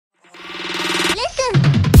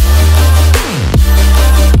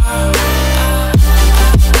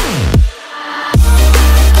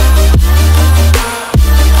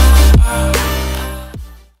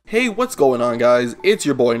Hey, what's going on guys? It's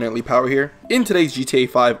your boy NightlyPower here. In today's GTA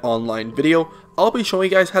 5 online video, I'll be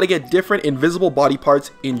showing you guys how to get different invisible body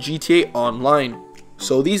parts in GTA Online.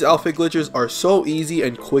 So these outfit glitches are so easy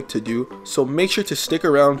and quick to do, so make sure to stick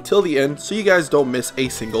around till the end so you guys don't miss a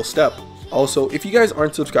single step. Also, if you guys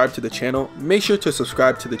aren't subscribed to the channel, make sure to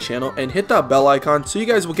subscribe to the channel and hit that bell icon so you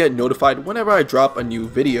guys will get notified whenever I drop a new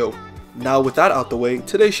video. Now with that out the way,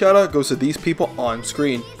 today's shout out goes to these people on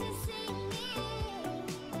screen.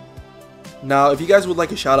 Now, if you guys would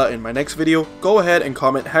like a shout out in my next video, go ahead and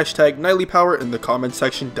comment hashtag NightlyPower in the comment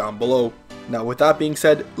section down below. Now with that being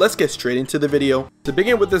said, let's get straight into the video. To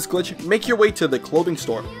begin with this glitch, make your way to the clothing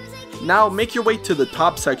store. Now make your way to the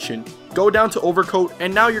top section, go down to overcoat,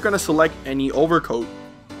 and now you're going to select any overcoat.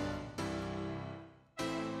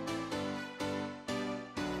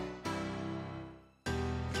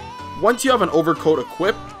 Once you have an overcoat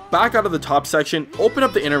equipped, back out of the top section, open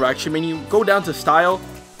up the interaction menu, go down to style.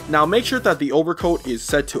 Now make sure that the overcoat is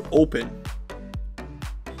set to open.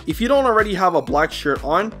 If you don't already have a black shirt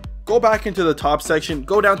on, go back into the top section,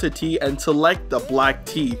 go down to T and select the black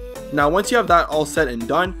tee. Now once you have that all set and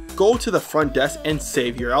done, go to the front desk and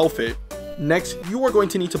save your outfit. Next, you are going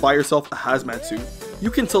to need to buy yourself a hazmat suit. You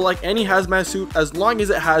can select any hazmat suit as long as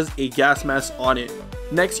it has a gas mask on it.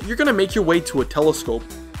 Next, you're going to make your way to a telescope.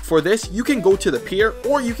 For this, you can go to the pier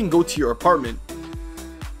or you can go to your apartment.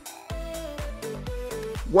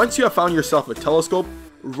 Once you have found yourself a telescope,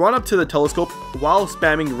 run up to the telescope while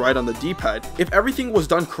spamming right on the D-pad. If everything was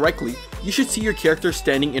done correctly, you should see your character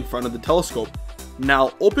standing in front of the telescope.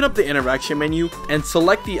 Now open up the interaction menu and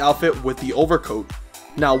select the outfit with the overcoat.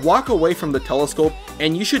 Now walk away from the telescope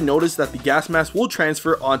and you should notice that the gas mask will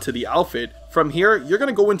transfer onto the outfit. From here, you're going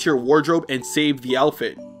to go into your wardrobe and save the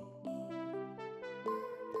outfit.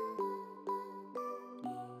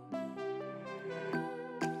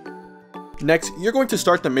 Next, you're going to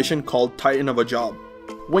start the mission called Titan of a Job.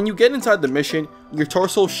 When you get inside the mission, your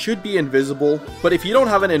torso should be invisible, but if you don't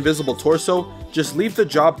have an invisible torso, just leave the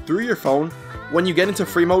job through your phone. When you get into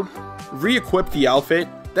free mode, re-equip the outfit,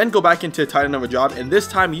 then go back into Titan of a Job, and this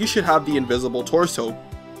time you should have the invisible torso.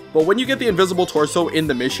 But when you get the invisible torso in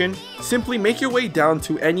the mission, simply make your way down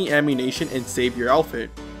to any ammunition and save your outfit.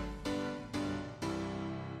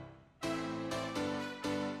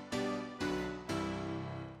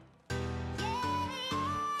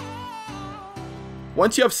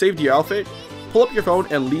 Once you have saved your outfit, pull up your phone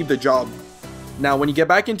and leave the job. Now when you get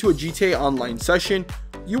back into a GTA Online session,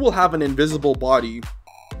 you will have an invisible body.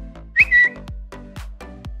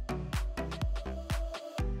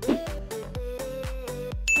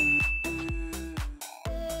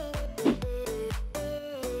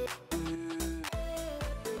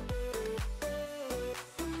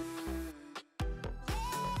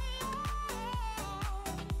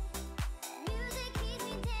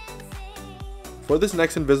 For this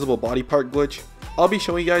next invisible body part glitch, I'll be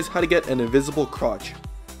showing you guys how to get an invisible crotch.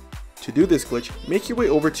 To do this glitch, make your way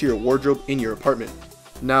over to your wardrobe in your apartment.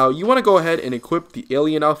 Now you want to go ahead and equip the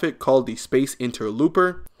alien outfit called the Space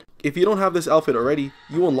Interlooper. If you don't have this outfit already,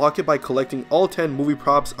 you unlock it by collecting all 10 movie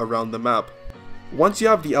props around the map. Once you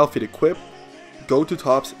have the outfit equipped, go to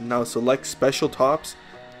tops, now select special tops,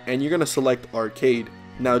 and you're going to select arcade.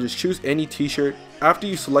 Now just choose any t-shirt. After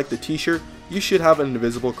you select the t-shirt, you should have an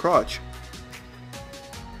invisible crotch.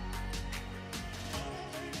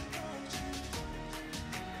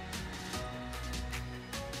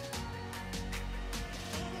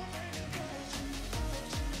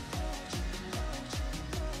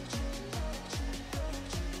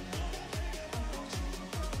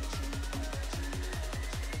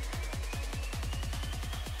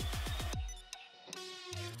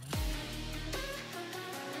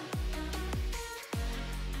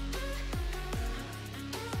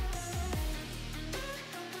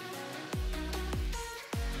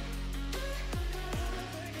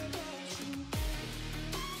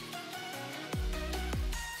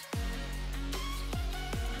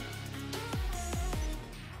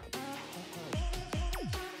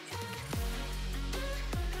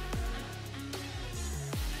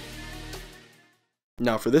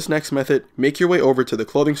 Now for this next method, make your way over to the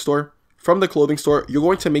clothing store. From the clothing store, you're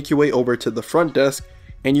going to make your way over to the front desk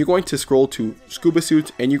and you're going to scroll to scuba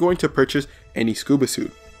suits and you're going to purchase any scuba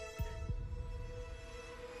suit.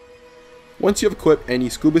 Once you have equipped any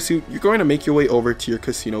scuba suit, you're going to make your way over to your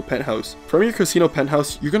casino penthouse. From your casino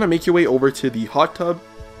penthouse, you're going to make your way over to the hot tub.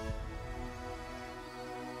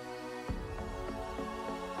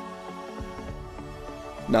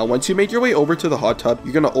 Now once you make your way over to the hot tub,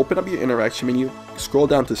 you're going to open up your interaction menu, scroll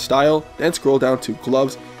down to style, then scroll down to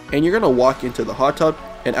gloves, and you're going to walk into the hot tub,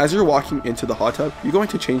 and as you're walking into the hot tub, you're going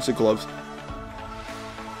to change the gloves.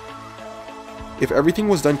 If everything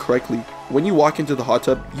was done correctly, when you walk into the hot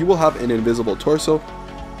tub, you will have an invisible torso.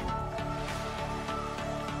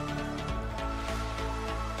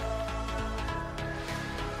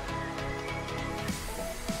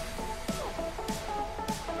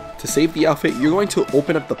 To save the outfit, you're going to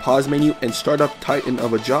open up the pause menu and start up Titan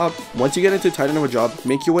of a job. Once you get into Titan of a job,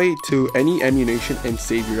 make your way to any ammunition and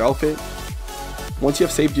save your outfit. Once you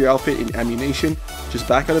have saved your outfit in ammunition, just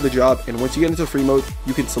back out of the job, and once you get into free mode,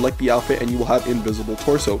 you can select the outfit and you will have invisible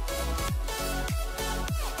torso.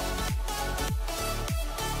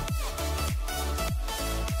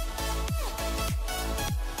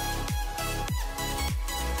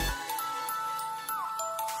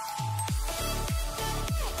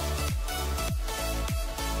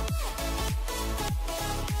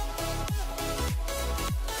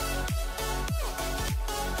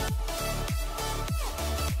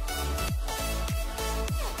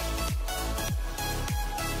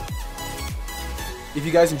 If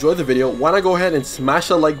you guys enjoyed the video, why not go ahead and smash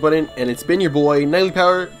that like button, and it's been your boy,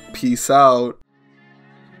 NightlyPower. Peace out.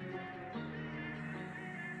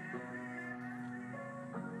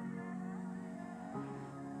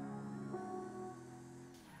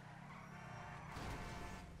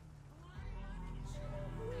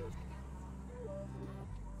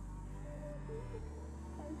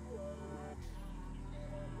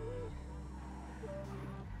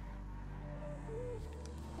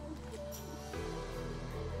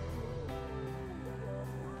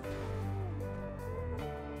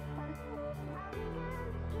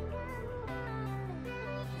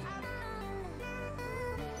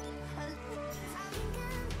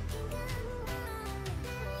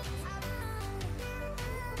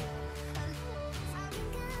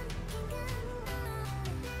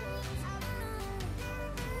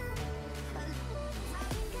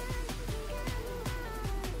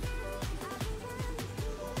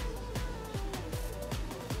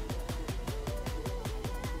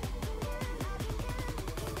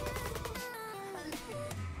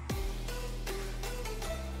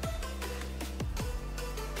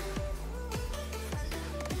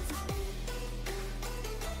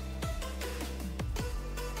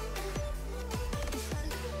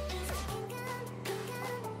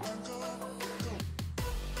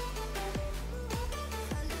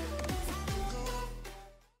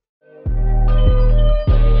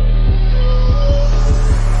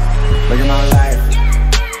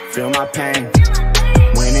 Feel my pain.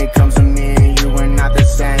 When it comes to me and you, we're not the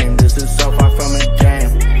same. This is so far from a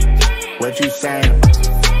game. What you saying?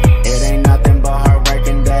 It ain't nothing but hard work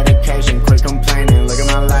and dedication. Quit complaining, look at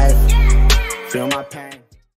my life. Feel my pain.